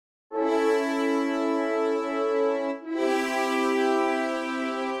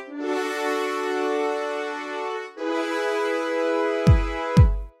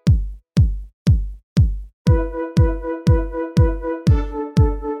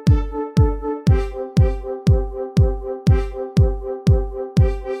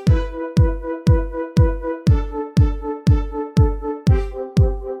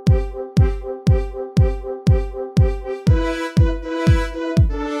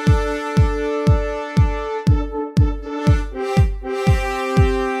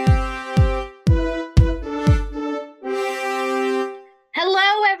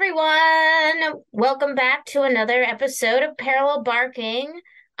to another episode of Parallel Barking.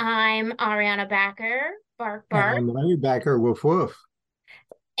 I'm Ariana Backer, Bark And Bark, I'm Larry Backer, woof woof.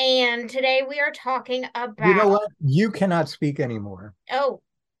 and today we are talking You about, know what? You cannot speak anymore. oh,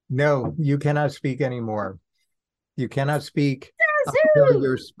 No, you cannot speak anymore. You cannot speak until Zoo!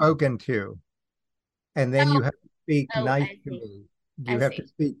 you're spoken to. And then you Oh, have to speak oh, nice I to see. me. I You have to see.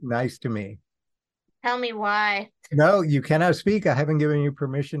 speak nice to me. Tell me why. No, you cannot speak. I haven't given you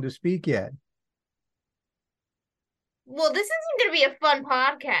permission to speak yet. Well, this isn't going to be a fun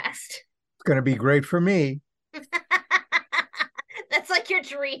podcast. It's going to be great for me. That's like your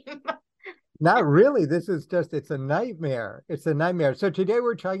dream. Not really. It's a nightmare. It's a nightmare. So today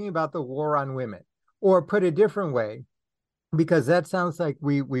we're talking about the war on women, or put a different way, because that sounds like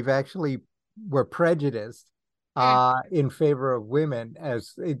we're prejudiced Mm. in favor of women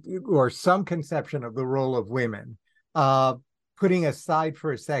or some conception of the role of women. Putting aside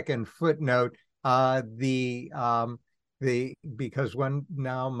for a second footnote the because one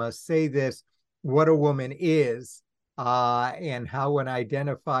now must say this, what a woman is and how one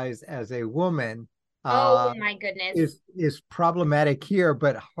identifies as a woman Oh uh, my goodness. is problematic here,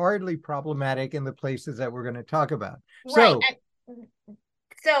 but hardly problematic in the places that we're going to talk about. Right. So,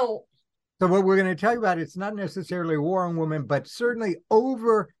 So, so what we're going to talk about, it's not necessarily war on women, but certainly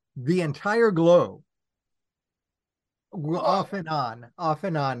over the entire globe, well, off and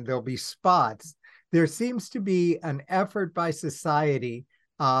on, there'll be spots. There seems to be an effort by society,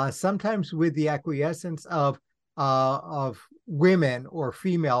 sometimes with the acquiescence of women or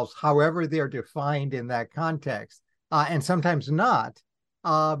females, however they're defined in that context, and sometimes not,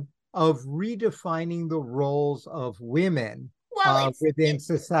 uh, of redefining the roles of women well, within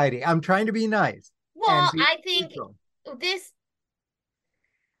society. I'm trying to be nice and well, be neutral. this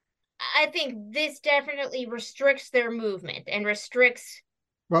I think this definitely restricts their movement and restricts.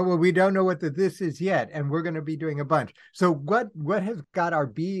 Well, we don't know what this is yet, and we're going to be doing a bunch. So, what has got our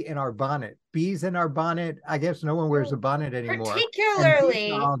bee in our bonnet? Bees in our bonnet. I guess no one wears a bonnet anymore, and bees are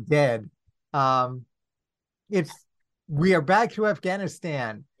Particularly, all dead. Um, it's we are back to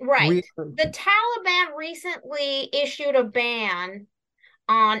Afghanistan. right. We The Taliban recently issued a ban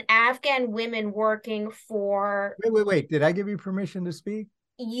on Afghan women working for wait. Did I give you permission to speak?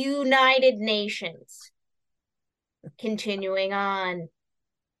 United Nations. Continuing on,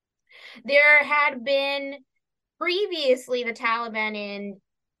 there had been previously the Taliban in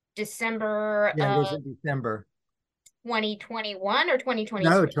December Yeah, it of was in December. 2021 or 2022.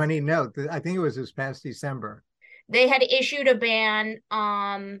 No, 20. No, I think it was this past December. They had issued a ban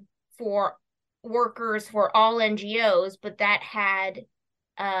for workers for all NGOs, but that had It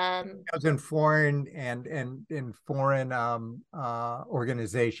was in foreign and in foreign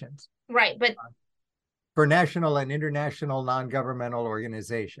organizations, right, but for national and international non-governmental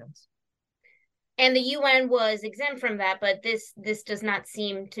organizations. and the UN was exempt from that, but this does not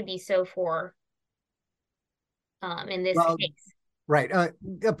seem to be so for in this Well, case. right.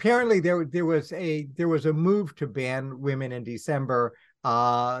 Apparently, there was a move to ban women in December.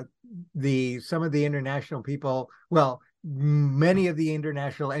 The some of the international people, well, many of the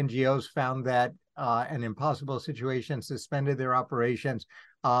international NGOs found that an impossible situation, suspended their operations.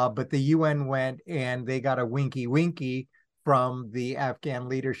 But the UN went and they got a winky winky from the Afghan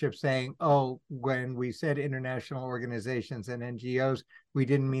leadership saying, "Oh, when we said international organizations and NGOs, we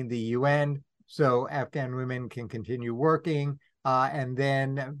didn't mean the UN." So Afghan women can continue working. And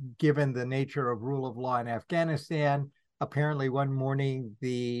then, given the nature of rule of law in Afghanistan, apparently one morning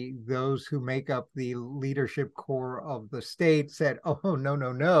those who make up the leadership core of the state said, "Oh, no,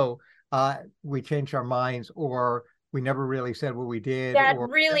 no, no, we changed our minds," or "We never really said what we did," That or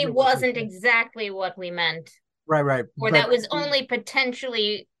really whatever it was they wasn't said. exactly what we meant, Right, right. or that was only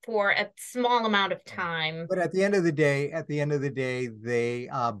potentially for a small amount of time. But at the end of the day, they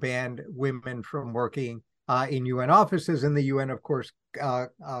banned women from working in UN offices, and the UN, of course,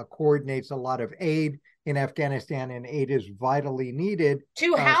 coordinates a lot of aid in Afghanistan, and aid is vitally needed.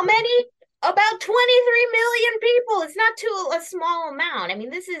 To how So, many? About 23 million people. It's not too a small amount. I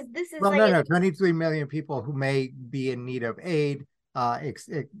mean, this is well, like no, no, 23 million people who may be in need of aid, et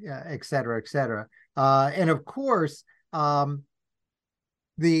cetera, et cetera. And of course,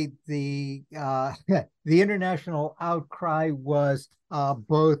 the international outcry was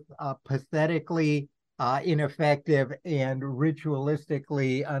both pathetically ineffective and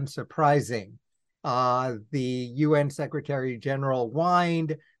ritualistically unsurprising. The UN Secretary General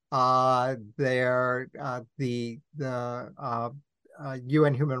whined. The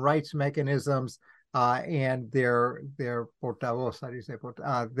UN human rights mechanisms and their portavoz, how do you say,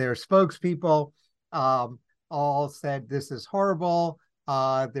 their spokespeople, all said this is horrible.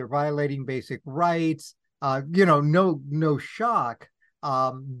 They're violating basic rights. no shock.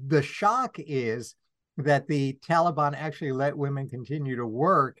 The shock is that the Taliban actually let women continue to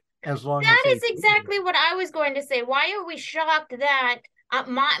work as long as That they is please. exactly what I was going to say. Why are we shocked that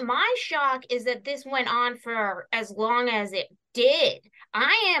my shock is that this went on for as long as it did.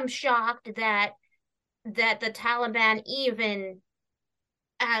 I am shocked that the Taliban even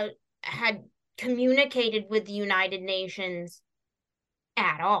had communicated with the United Nations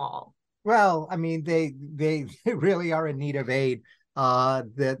at all. Well, I mean, they really are in need of aid.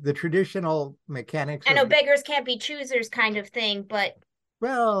 The traditional mechanics I know of, beggars can't be choosers kind of thing, but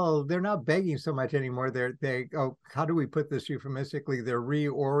well, they're not begging so much anymore. How do we put this euphemistically? They're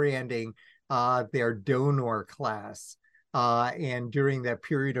reorienting their donor class. And during that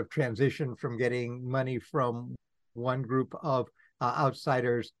period of transition from getting money from one group of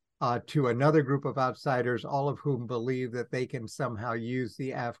outsiders to another group of outsiders, all of whom believe that they can somehow use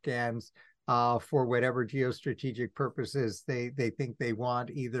the Afghans for whatever geostrategic purposes they think they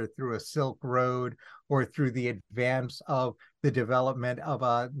want, either through a Silk Road or through the advance of the development of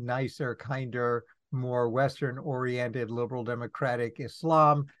a nicer, kinder, more Western oriented liberal democratic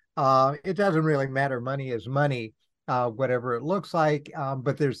Islam. It doesn't really matter. Money is money, whatever it looks like.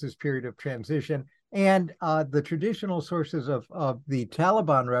 But there's this period of transition. And the traditional sources of the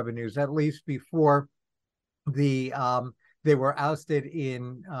Taliban revenues, at least before the they were ousted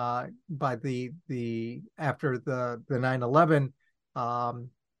in by the after the 9/11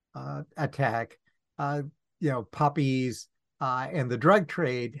 attack, uh, puppies and the drug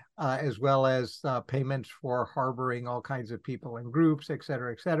trade, as well as payments for harboring all kinds of people and groups, et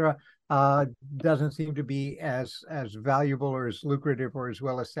cetera, doesn't seem to be as valuable or as lucrative or as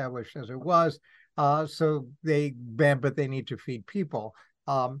well established as it was. So but they need to feed people.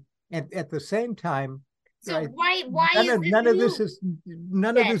 And at the same time, so right, why is this none of this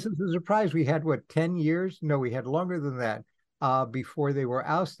then? is a surprise. We had what, 10 years? No, we had longer than that before they were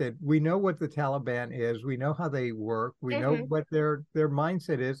ousted. We know what the Taliban is. We know how they work. We know Mm-hmm. what their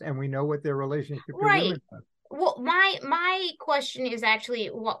mindset is, and we know what their relationship to Right. women is. Well, my question is actually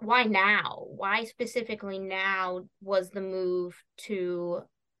why now? Why specifically now was the move to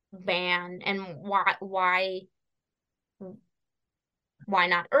ban, and why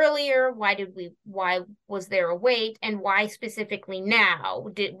not earlier? Why was there a wait, and why specifically now?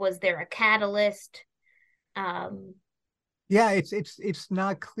 Was there a catalyst? Um, Yeah, it's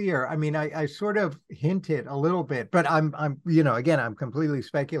not clear. I mean, I sort of hinted a little bit, but I'm again, I'm completely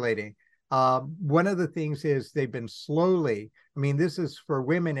speculating. One of the things is they've been slowly. I mean, this is for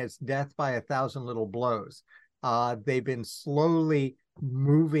women. It's death by a thousand little blows. They've been slowly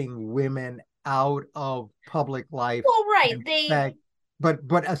moving women out of public life. well, right, In they fact, but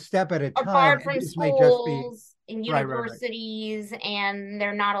a step at a are time. barred And from this may just be schools and right, right, right. universities, and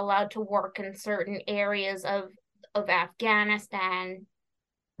they're not allowed to work in certain areas of Afghanistan.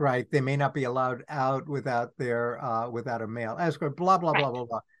 Right. They may not be allowed out without their without a male escort, blah, blah, blah, Right. blah,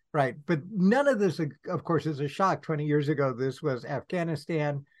 blah. Right. But none of this, of course, is a shock. 20 years ago, this was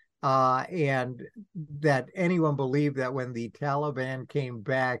Afghanistan. And that anyone believed that when the Taliban came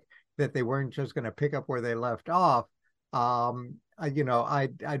back, that they weren't just going to pick up where they left off.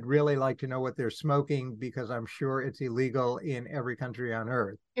 I'd really like to know what they're smoking, because I'm sure it's illegal in every country on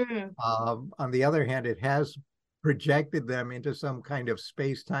earth. Mhm. On the other hand, it has projected them into some kind of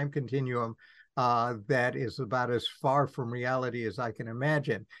space-time continuum that is about as far from reality as I can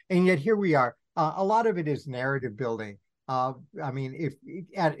imagine. And yet here we are. A lot of it is narrative building. I mean, if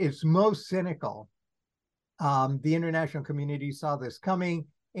at its most cynical, the international community saw this coming,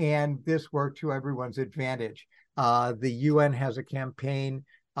 and this worked to everyone's advantage. The UN has a campaign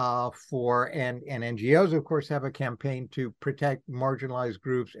and NGOs, of course, have a campaign to protect marginalized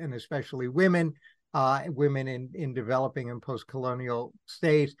groups, and especially women, women in developing and post-colonial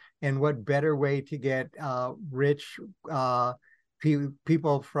states. And what better way to get rich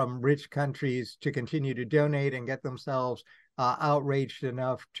people from rich countries to continue to donate and get themselves outraged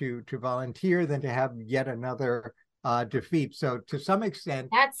enough to volunteer than to have yet another defeat. So to some extent,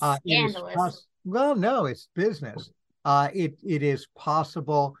 That's it is scandalous. well, no, it's business. It is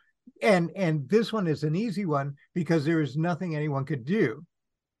possible, and this one is an easy one because there is nothing anyone could do.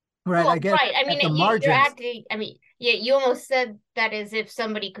 Right. I Well, guess right. I mean, at the you're margins, acting. I mean, yeah, you almost said that as if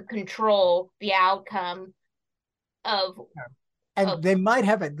somebody could control the outcome of and of. they might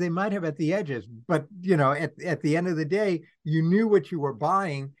have at the edges, but at the end of the day, you knew what you were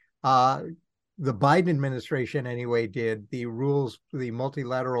buying. The Biden administration anyway did. The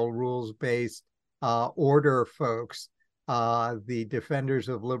multilateral rules based order folks, the defenders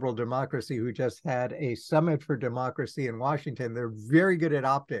of liberal democracy, who just had a summit for democracy in Washington. They're very good at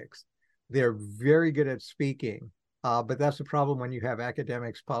optics. They're very good at speaking, but that's the problem when you have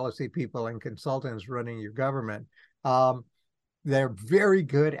academics, policy people, and consultants running your government. Um, they're very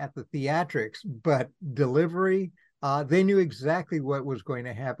good at the theatrics, but delivery, they knew exactly what was going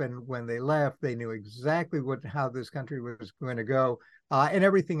to happen when they left. They knew exactly how this country was going to go, and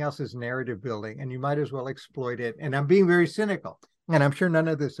everything else is narrative building, and you might as well exploit it. And I'm being very cynical, and I'm sure none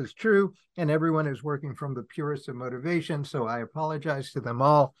of this is true, and everyone is working from the purest of motivation, so I apologize to them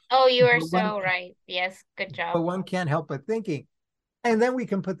all. Oh, you are But so right. Yes, good job. one can't help but thinking, and then we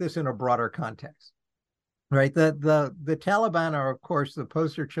can put this in a broader context. Right. The Taliban are, of course, the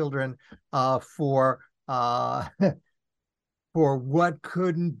poster children for for what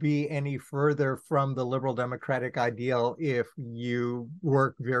couldn't be any further from the liberal democratic ideal if you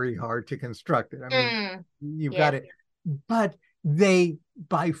work very hard to construct it. I mean, you've got Yes. it. But they,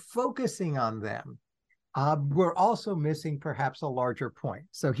 by focusing on them, we're also missing perhaps a larger point.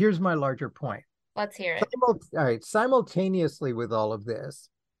 So here's my larger point. Let's hear it. All right. Simultaneously with all of this,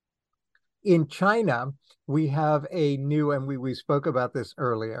 in China, we have a new, and we spoke about this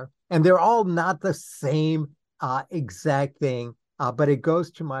earlier, and they're all not the same exact thing, but it goes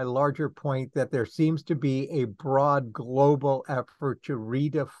to my larger point that there seems to be a broad global effort to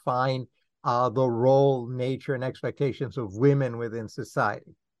redefine the role, nature, and expectations of women within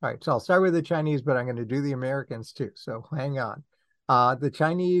society. All right, so I'll start with the Chinese, but I'm going to do the Americans too, so hang on. The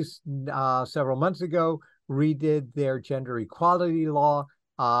Chinese, several months ago, redid their gender equality law,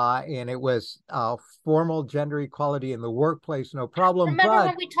 and it was formal gender equality in the workplace, no problem. Remember But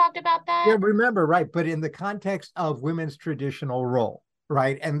when we talked about yeah, that? remember, right? But in the context of women's traditional role,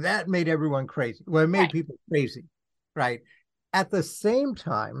 right? And that made everyone crazy. Well, it made Right. people crazy, right? At the same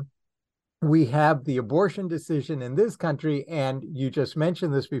time, we have the abortion decision in this country, and you just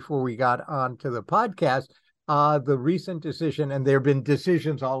mentioned this before we got on to the podcast. The recent decision, and there have been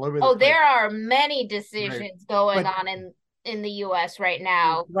decisions all over the Oh, place, there are many right? decisions going But on in the US right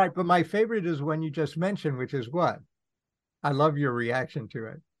now. right, but my favorite is one you just mentioned, which is what? I love your reaction to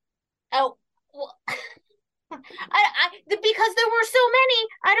it. Oh, well, because there were so many.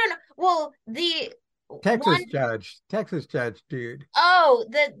 I don't know. Well, the one, Texas judge, dude. oh,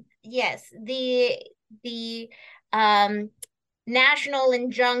 yes, the um national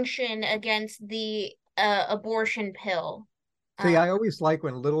injunction against the abortion pill. See, Uh, I always like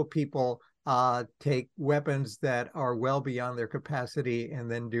when little people take weapons that are well beyond their capacity and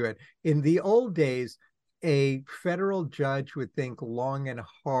then do it. In the old days, a federal judge would think long and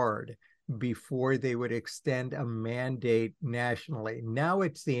hard before they would extend a mandate nationally. Now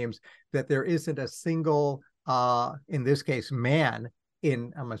it seems that there isn't a single, in this case, man,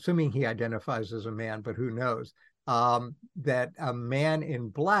 I'm assuming he identifies as a man, but who knows, that a man in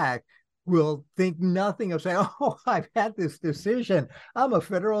black will think nothing of saying, oh, I've had this decision. I'm a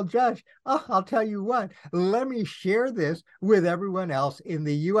federal judge. Oh, I'll tell you what, let me share this with everyone else in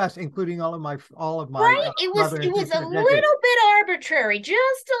the US, including all of my right? brothers It and was a sisters judges. little bit arbitrary,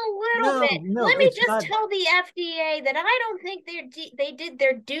 just a little No, bit. no, Let me it's just not. tell the FDA that I don't think they did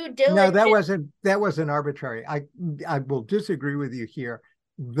their due No, diligence. that wasn't arbitrary. I will disagree with you here.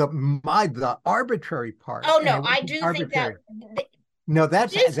 The arbitrary part, Oh and no, it I wasn't do think that arbitrary. No,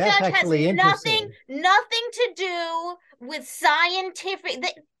 this that's judge has actually interesting. nothing to do with scientific. This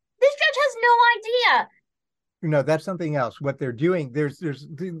judge has no idea. No, that's something else. What they're doing, there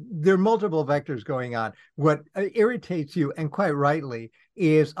are multiple vectors going on. What irritates you, and quite rightly,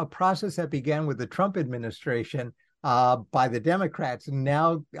 is a process that began with the Trump administration by the Democrats,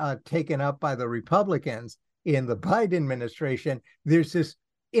 now taken up by the Republicans in the Biden administration. There's this,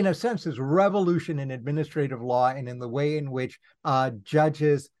 in a sense, this revolution in administrative law and in the way in which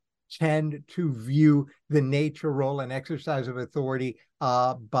judges tend to view the nature, role, and exercise of authority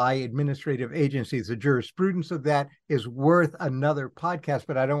by administrative agencies. The jurisprudence of that is worth another podcast,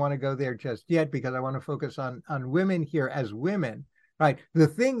 but I don't want to go there just yet because I want to focus on women here as women, right? The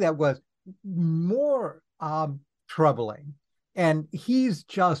thing that was more troubling, and he's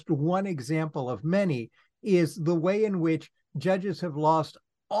just one example of many, is the way in which judges have lost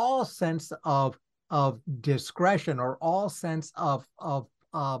all sense of discretion or all sense of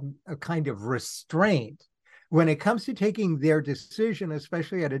a kind of restraint when it comes to taking their decision,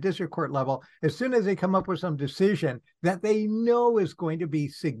 especially at a district court level. As soon as they come up with some decision that they know is going to be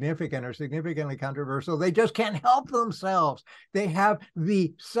significant or significantly controversial, they just can't help themselves. They have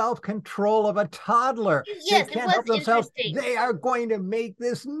the self-control of a toddler. They Yes, it can't was help themselves. interesting. They are going to make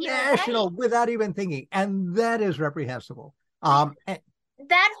this You're right. national without even thinking, and that is reprehensible.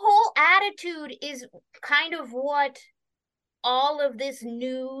 That whole attitude is kind of what all of this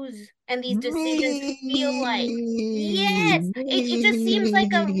news and these decisions feel like? Yes, it just seems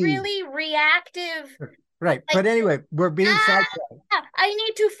like a Me. really reactive, Right. like, But anyway, we're being sidetracked. I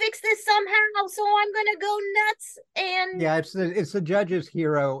need to fix this somehow, so I'm gonna go nuts. And Yeah, it's the judge's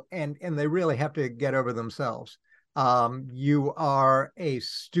hero, and they really have to get over themselves. You are a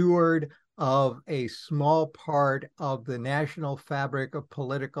steward of a small part of the national fabric of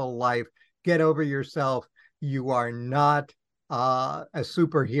political life. Get over yourself. You are not a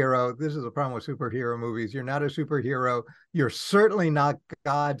superhero. This is a problem with superhero movies. You're not a superhero. You're certainly not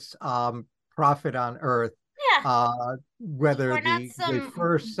God's prophet on earth. yeah, you Whether are not the some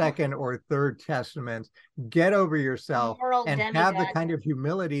first, second, or third testaments, get over yourself moral and have the demigod. kind of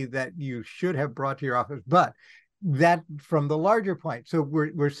humility that you should have brought to your office. But that from the larger point. So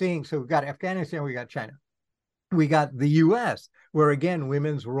we're seeing, so we've got Afghanistan, we got China, we got the US, where again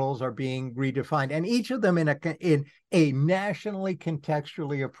women's roles are being redefined, and each of them in a nationally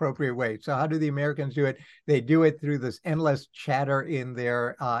contextually appropriate way. So how do the Americans do it? They do it through this endless chatter in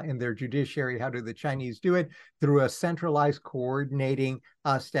their judiciary. How do the Chinese do it? Through a centralized coordinating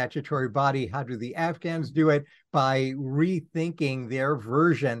statutory body. How do the Afghans do it? By rethinking their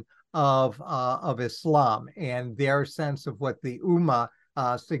version of Islam and their sense of what the Ummah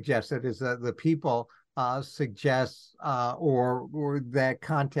suggested is that the people suggests or that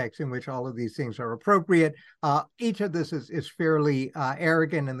context in which all of these things are appropriate. Each of this is fairly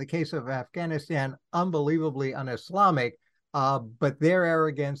arrogant. In the case of Afghanistan, unbelievably un-Islamic, but their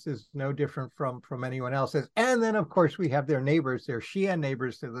arrogance is no different from anyone else's. And then, of course, we have their neighbors, their Shia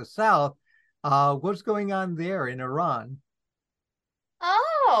neighbors to the south. What's going on there in Iran?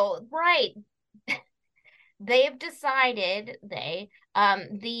 Oh, right. They've decided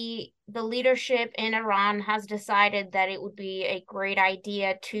the leadership in Iran has decided that it would be a great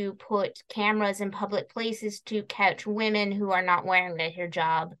idea to put cameras in public places to catch women who are not wearing the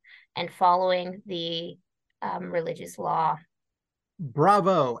hijab and following the religious law.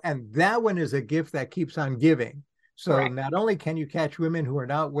 Bravo. And that one is a gift that keeps on giving. So Correct. not only can you catch women who are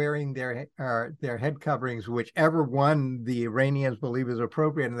not wearing their head coverings, whichever one the Iranians believe is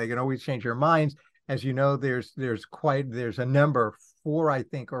appropriate, and they can always change their minds. As you know, there's a number, four, I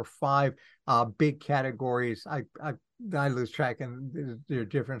think, or five big categories. I lose track, and they're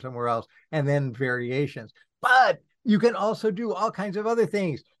different somewhere else, and then variations. But you can also do all kinds of other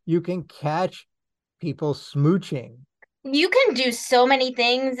things. You can catch people smooching. You can do so many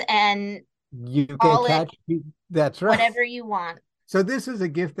things and You can call it catch people. That's right. whatever you want. So this is a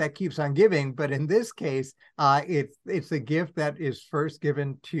gift that keeps on giving, but in this case, it's a gift that is first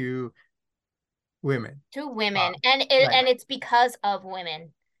given to women. To women, Uh, right. and it's because of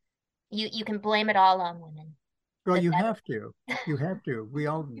women. You can blame it all on women. Well, The you have to. You have to. We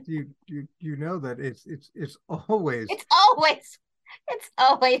all you know that it's always It's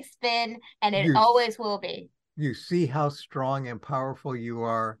always been, and it you always will be. you see how strong and powerful you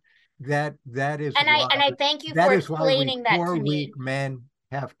are. That is And why I thank you for we explaining that poor to weak me. men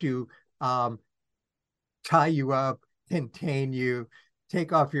have to um tie you up, contain you,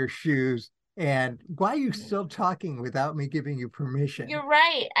 take off your shoes. And why are you still talking without me giving you permission? You're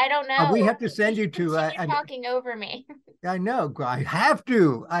right. I don't We know. have to You send you should to. continue talking over me. I know. I have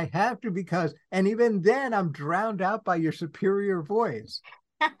to. I have to because, and even then, I'm drowned out by your superior voice.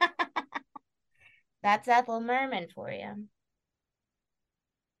 That's Ethel Merman for you.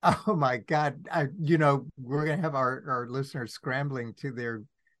 Oh my God! We're gonna have our listeners scrambling to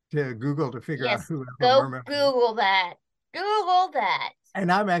Google to figure out Yes, who Ethel go Merman is. Google that. Google that.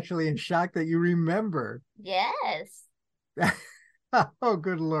 And I'm actually in shock that you remember. Yes. Oh,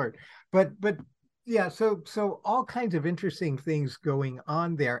 good Lord. But yeah, so all kinds of interesting things going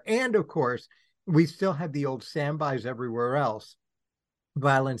on there. And of course, we still have the old standbys everywhere else.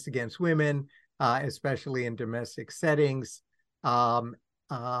 Violence against women, especially in domestic settings, um,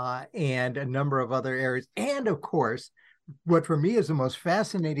 and a number of other areas. And of course, what for me is the most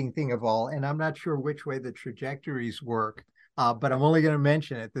fascinating thing of all, and I'm not sure which way the trajectories work, but I'm only going to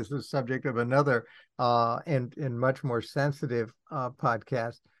mention it. This is the subject of another and much more sensitive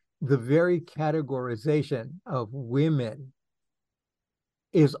podcast. The very categorization of women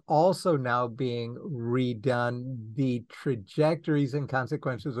is also now being redone, the trajectories and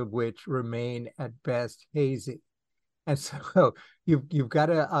consequences of which remain at best hazy. And so you've got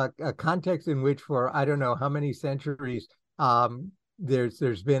a context in which for I don't know how many centuries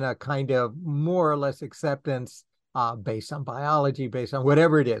there's been a kind of more or less acceptance based on biology, based on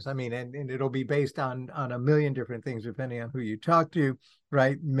whatever it is. I mean, and it'll be based on a million different things depending on who you talk to,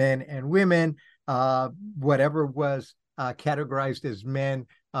 right? Men and women, whatever was categorized as men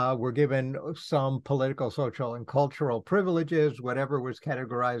were given some political, social, and cultural privileges. Whatever was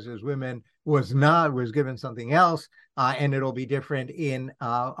categorized as women was not, was given something else. And it'll be different in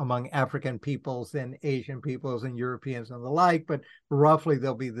among African peoples and Asian peoples and Europeans and the like, but roughly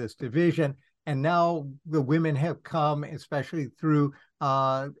there'll be this division. And now the women have come, especially through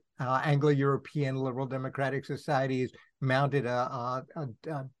Anglo-European liberal democratic societies, mounted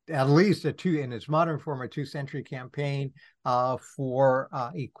at least in its modern form, a 2-century campaign for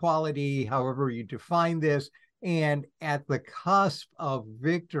equality, however you define this. And at the cusp of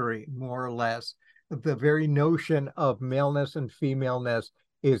victory, more or less, the very notion of maleness and femaleness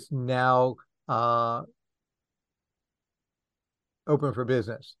is now open for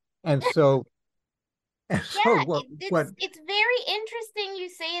business. And so, Yeah, what it's very interesting you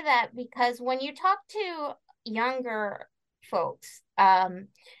say that, because when you talk to younger folks,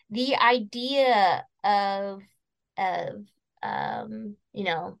 the idea of you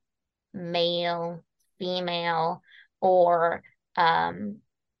know, male, female, or um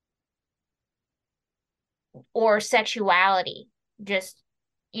or sexuality, just,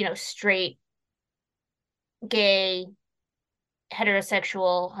 you know, straight, gay,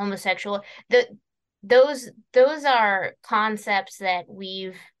 heterosexual, homosexual, the those are concepts that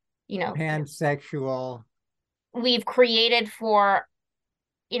you know, pansexual, we've created for,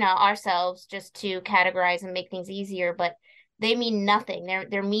 you know, ourselves just to categorize and make things easier, but they mean nothing.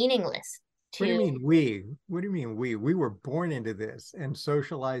 They're meaningless what do you to, mean we? What do you mean we? We were born into this and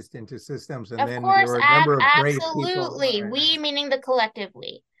socialized into systems, and of then there course, were a number of great people. absolutely. We meaning the collective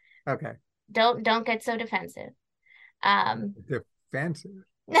we. Okay, Don't get so defensive. Um defensive.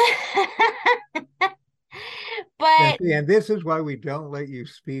 but And this is why we don't let you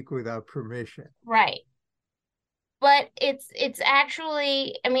speak without permission. right. But it's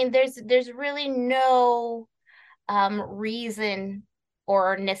actually, I mean, there's really no reason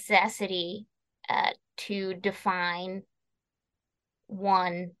or necessity to define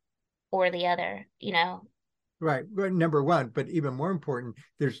one or the other, you know. Right. Well, number one, but even more important,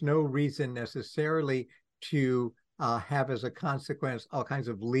 there's no reason necessarily to have as a consequence all kinds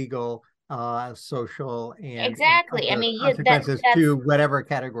of legal, social, and Exactly. I other mean, yeah, consequences that's to whatever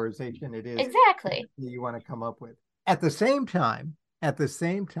categorization it is exactly. you want to come up with. At the same time,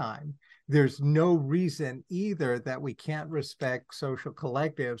 there's no reason either that we can't respect social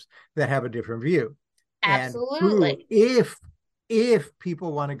collectives that have a different view. And who, Absolutely. if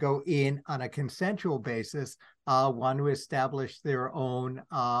people want to go in on a consensual basis, want to establish their own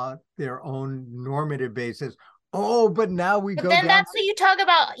normative basis. Oh, but now we But go then down. that's what you talk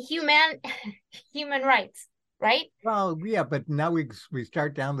about human rights, right? Well, yeah, but now we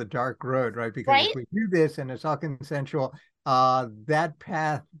start down the dark road, right? Because if Right? we do this and it's all consensual, that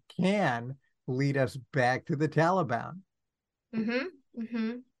path can lead us back to the Taliban. Mm-hmm.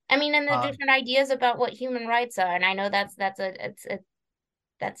 Mm-hmm. I mean, and the Uh, different ideas about what human rights are, and I know that's a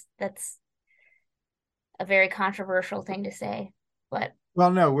very controversial thing to say, but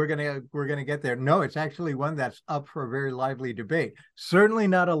well, no, we're gonna get there. No, it's actually one that's up for a very lively debate. Certainly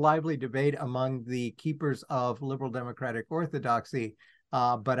not a lively debate among the keepers of liberal democratic orthodoxy,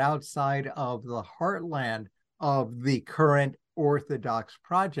 but outside of the heartland of the current Orthodox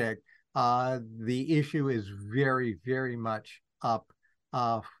project, the issue is very, very much up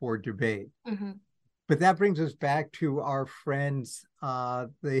for debate. mm-hmm. But that brings us back to our friends,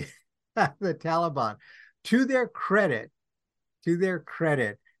 the the Taliban. To their credit, to their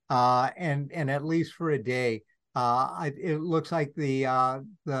credit, and at least for a day, it looks like the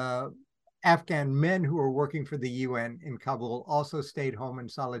Afghan men who are working for the UN in Kabul also stayed home in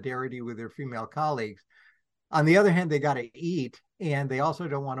solidarity with their female colleagues. On the other hand, they got to eat, and they also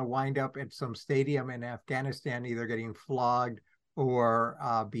don't want to wind up at some stadium in Afghanistan either getting flogged or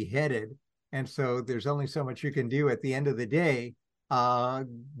beheaded. And so there's only so much you can do. At the end of the day,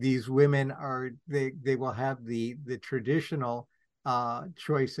 these women they will have the traditional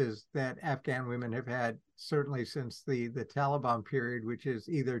choices that Afghan women have had certainly since the Taliban period, which is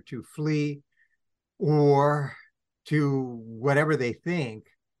either to flee or to whatever they think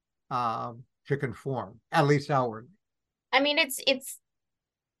to conform, at least outwardly. I mean, it's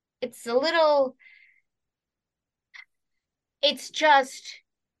a little, it's just,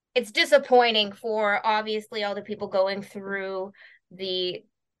 it's disappointing for obviously all the people going through the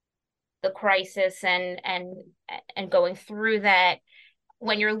the crisis and going through that.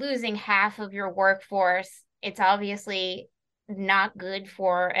 When you're losing half of your workforce, it's obviously not good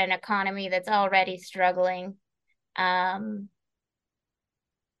for an economy that's already struggling. um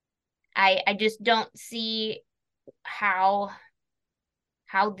I just don't see how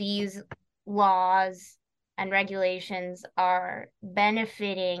these laws and regulations are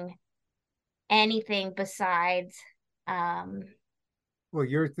benefiting anything besides Well,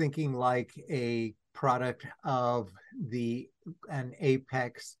 you're thinking like a product of an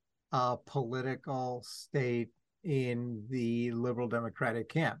apex political state in the liberal democratic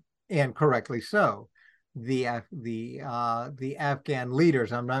camp, and correctly so. The Afghan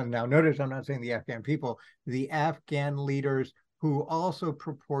leaders. I'm not now. Notice I'm not saying the Afghan people. The Afghan leaders who also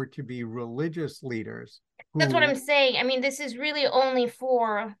purport to be religious leaders. that's what I'm Who, saying. I mean, this is really only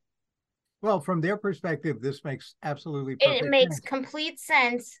for well, from their perspective, this makes absolutely it perfect makes sense. complete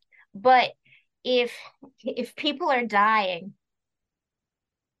sense, but if if people are dying,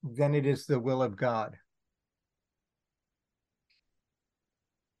 Then it is the will of God.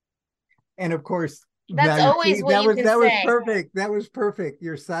 And of course, now that's you always see what you can that was say. perfect. That was perfect.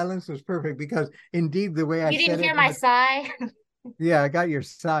 Your silence was perfect because indeed the way I You said didn't it hear in my the sigh? yeah, I got your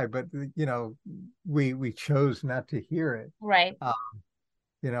side, but we chose not to hear it. Right. Uh,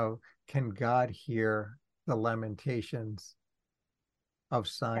 you know, can God hear the lamentations of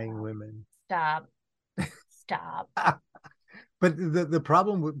sighing Stop. women? Stop. Stop. But the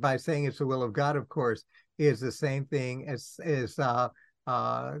problem by saying it's the will of God, of course, is the same thing as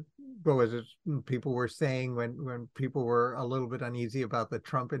uh what was it people were saying when people were a little bit uneasy about the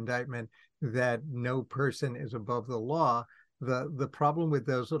Trump indictment, that no person is above the law. The problem with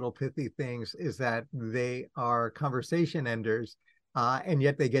those little pithy things is that they are conversation enders, and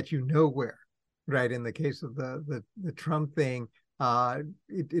yet they get you nowhere. Right. In the case of the Trump thing,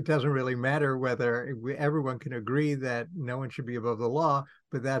 it doesn't really matter whether everyone can agree that no one should be above the law,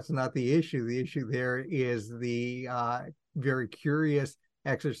 but that's not the issue. The issue there is the very curious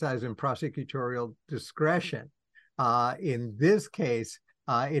exercise in prosecutorial discretion. In this case,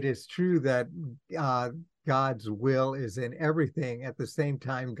 it is true that uh, God's will is in everything. At the same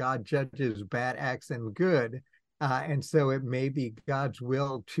time, God judges bad acts and good. And so it may be God's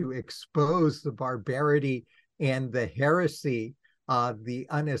will to expose the barbarity and the heresy, the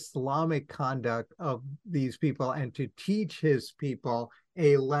un-Islamic conduct of these people, and to teach his people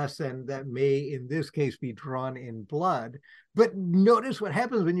a lesson that may, in this case, be drawn in blood. But notice what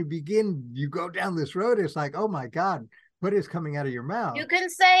happens when you go down this road. It's like, oh my God, what is coming out of your You mouth? can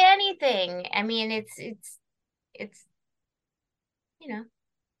say anything. I mean, it's you know,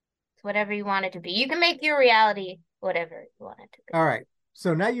 it's whatever you want it to be. You can make your reality whatever you want it to be. All right.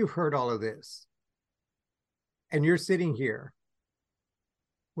 So now you've heard all of this and you're sitting here.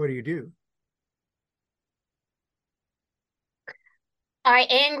 What do you do? I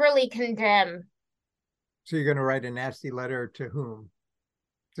angrily condemn. So you're going to write a nasty letter to whom?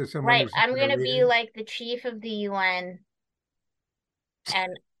 To someone Right. who's not I'm going to gonna read be like the chief of the UN,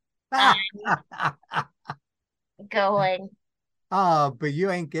 and I'm it? going Oh, but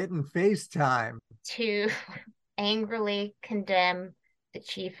you ain't getting FaceTime. to angrily condemn the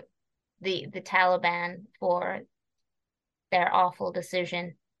chief, the Taliban for their awful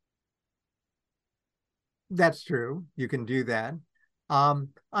decision. That's true. You can do that. I mean,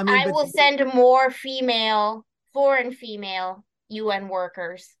 I but will send more foreign female UN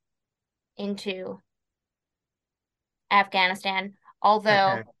workers into Afghanistan. okay.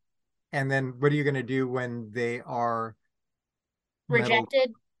 Although And then what are you going to do when they are meddled?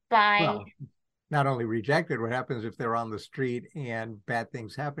 rejected by Well, not only rejected, what happens if they're on the street and bad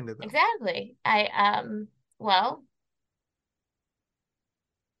things happen to them? exactly. Well,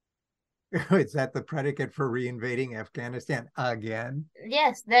 Is that the predicate for reinvading Afghanistan again?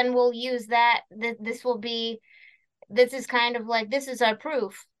 yes, then we'll use that. This is kind of like this is our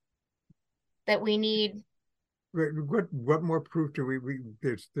proof that we need What more proof do we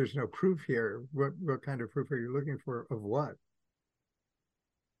there's no proof here. What kind of proof are you looking for of what?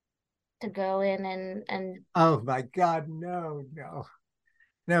 to go in and Oh my God, no, no.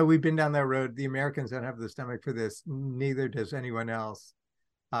 No, we've been down that road. The Americans don't have the stomach for this. Neither does anyone else.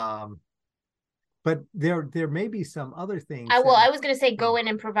 Um, but there may be some other things that I was going to say go in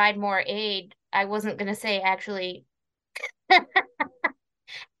and provide more aid. I wasn't going to say actually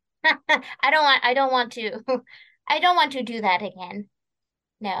I don't want to I don't want to do that again.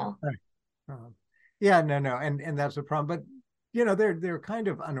 No. um, yeah, no, and that's a problem. But they're kind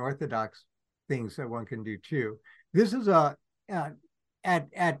of unorthodox things that one can do too. This is uh,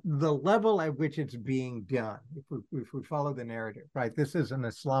 at the level at which it's being done. If we follow the narrative, right? This is an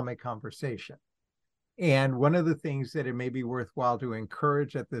Islamic conversation. And one of the things that it may be worthwhile to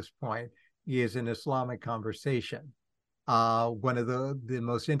encourage at this point is an Islamic conversation. One of the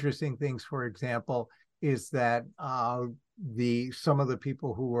most interesting things, for example, is that some of the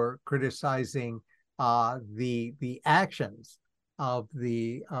people who were criticizing the actions of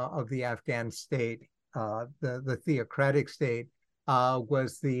the Afghan state the theocratic state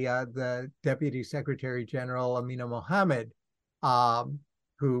was the Deputy Secretary General Amina Mohammed, um,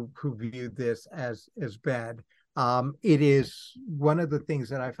 who viewed this as bad. It is one of the things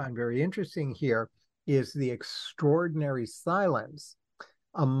that I find very interesting here is the extraordinary silence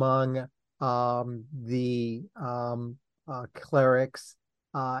among the clerics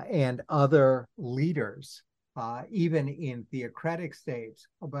and other leaders, even in theocratic states,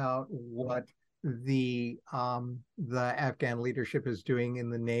 about what the Afghan leadership is doing in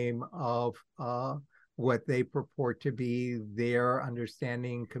the name of what they purport to be their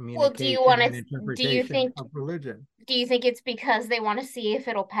understanding, Well, do you want communication, and to, interpretation of religion. do you think it's because they want to see if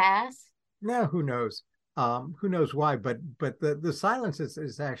it'll pass? Now, who knows? Who knows why? But the silence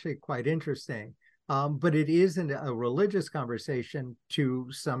is actually quite interesting. But it is a religious conversation to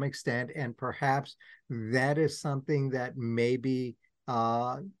some extent, and perhaps that is something that maybe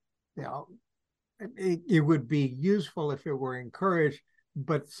you know it would be useful if it were encouraged.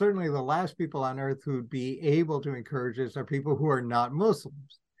 But certainly, the last people on earth who'd be able to encourage this are people who are not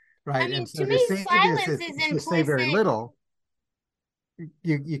Muslims, I right? mean, And to so to me, say this silence is is to say very implicit little.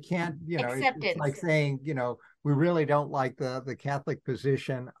 You can't, it's like acceptance. saying, we really don't like the Catholic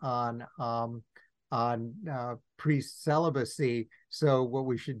position on priest celibacy, so what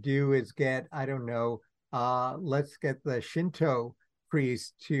we should do is get, I don't know, let's get the Shinto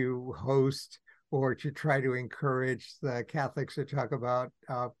priest to host or to try to encourage the Catholics to talk about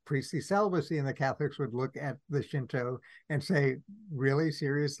priestly celibacy, and the Catholics would look at the Shinto and say, really,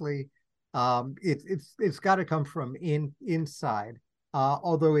 seriously? It's got to come from inside.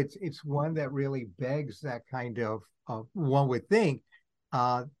 Although it's one that really begs that kind of one would think,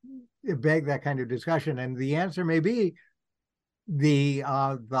 uh, beg that kind of discussion, and the answer may be the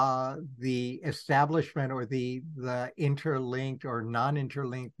establishment or the interlinked or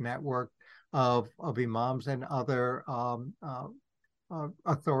non-interlinked network of imams and other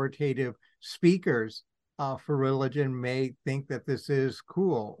authoritative speakers for religion may think that this is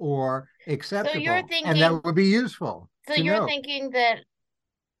cool or So you're acceptable, and thinking, that would be useful so to you're know. thinking that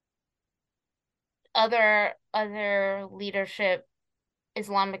other leadership,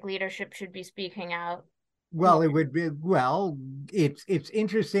 Islamic leadership, should be speaking out Well, more. it would be, well, it's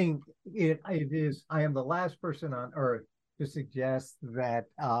interesting. It is. I am the last person on earth to suggest that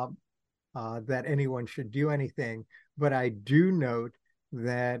anyone should do anything, but I do note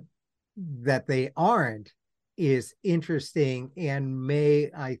that they aren't is interesting and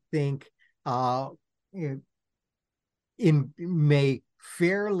may, I think, in, may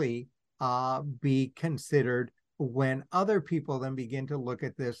fairly be considered when other people then begin to look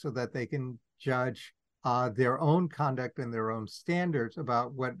at this so that they can judge their own conduct and their own standards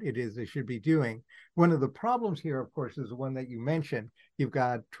about what it is they should be doing. One of the problems here, of course, is the one that you mentioned. You've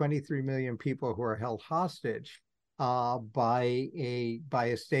got 23 million people who are held hostage by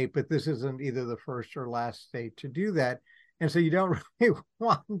a state, but this isn't either the first or last state to do that. And so you don't really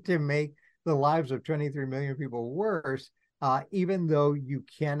want to make the lives of 23 million people worse, even though you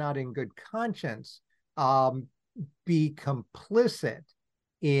cannot in good conscience be complicit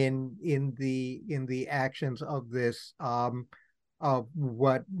in the actions of this of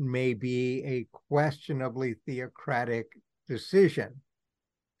what may be a questionably theocratic decision.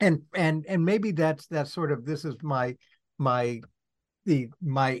 And maybe that's sort of, this is my my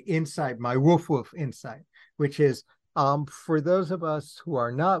insight, my woof insight, which is for those of us who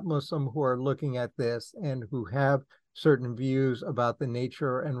are not Muslim, who are looking at this and who have certain views about the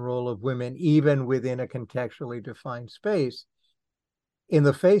nature and role of women, even within a contextually defined space, in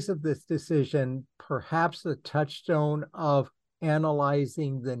the face of this decision, perhaps the touchstone of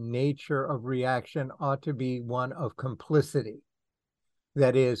analyzing the nature of reaction ought to be one of complicity.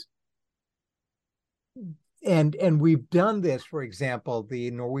 That is, and we've done this. For example,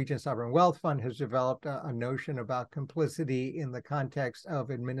 the Norwegian Sovereign Wealth Fund has developed a notion about complicity in the context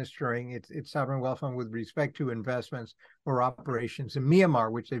of administering its sovereign wealth fund with respect to investments or operations in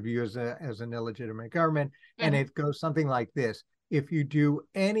Myanmar, which they view as an illegitimate government. And it goes something like this: if you do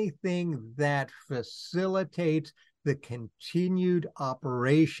anything that facilitates the continued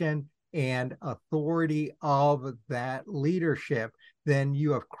operation and authority of that leadership, then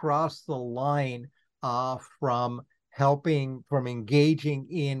you have crossed the line from engaging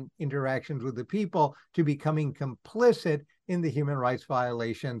in interactions with the people to becoming complicit in the human rights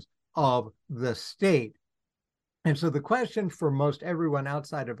violations of the state. And so the question for most everyone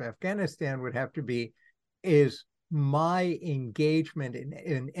outside of Afghanistan would have to be, is my engagement in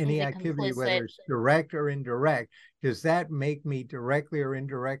Is any it activity, complicit? whether it's direct or indirect, does that make me directly or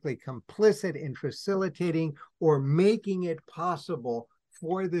indirectly complicit in facilitating or making it possible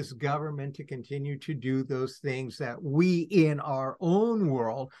for this government to continue to do those things that we in our own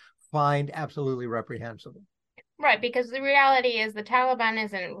world find absolutely reprehensible. Right, because the reality is the Taliban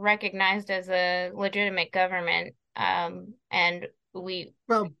isn't recognized as a legitimate government, and we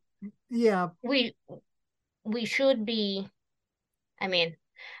Well, yeah, we we should be. I mean,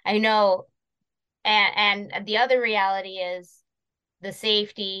 I know, and the other reality is the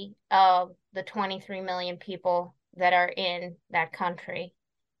safety of the 23 million people that are in that country,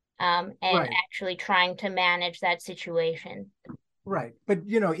 and right. actually trying to manage that situation. Right. But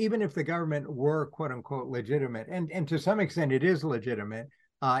even if the government were quote unquote legitimate, and to some extent it is legitimate,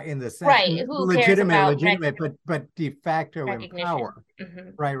 in the sense Right. Who cares legitimate, about legitimate, but de facto in recognition? power. Hmm.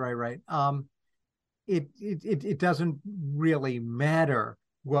 Right, right, right. It doesn't really matter.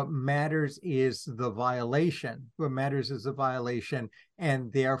 What matters is the violation. What matters is the violation,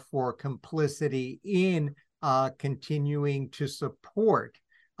 and therefore complicity in continuing to support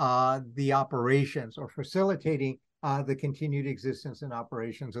the operations or facilitating the continued existence and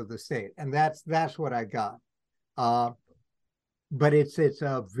operations of the state. And that's what I got. Uh, but it's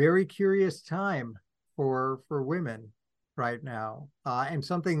a very curious time for women right now, and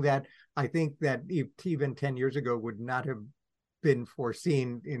something that I think that even 10 years ago would not have been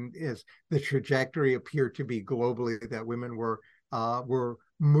foreseen in is the trajectory appeared to be globally that women were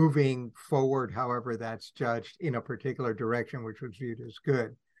moving forward, however that's judged, in a particular direction, which was viewed as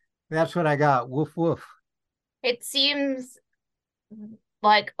good. That's what I got. Woof woof. It seems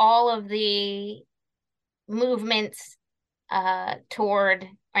like all of the movements toward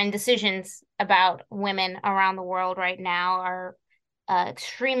and decisions about women around the world right now are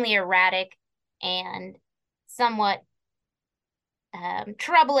extremely erratic and somewhat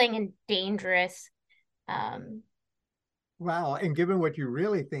troubling and dangerous. Um, Wow. And given what you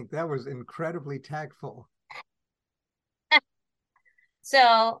really think, that was incredibly tactful.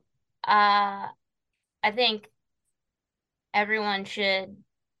 so I think everyone should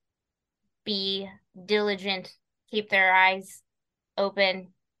be diligent, keep their eyes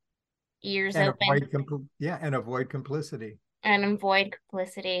open, ears And open, avoid complicity. and avoid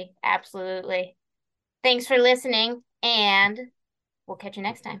complicity. Absolutely. Thanks for listening, and we'll catch you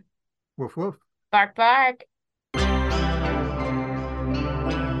next time. Woof woof. Bark, bark.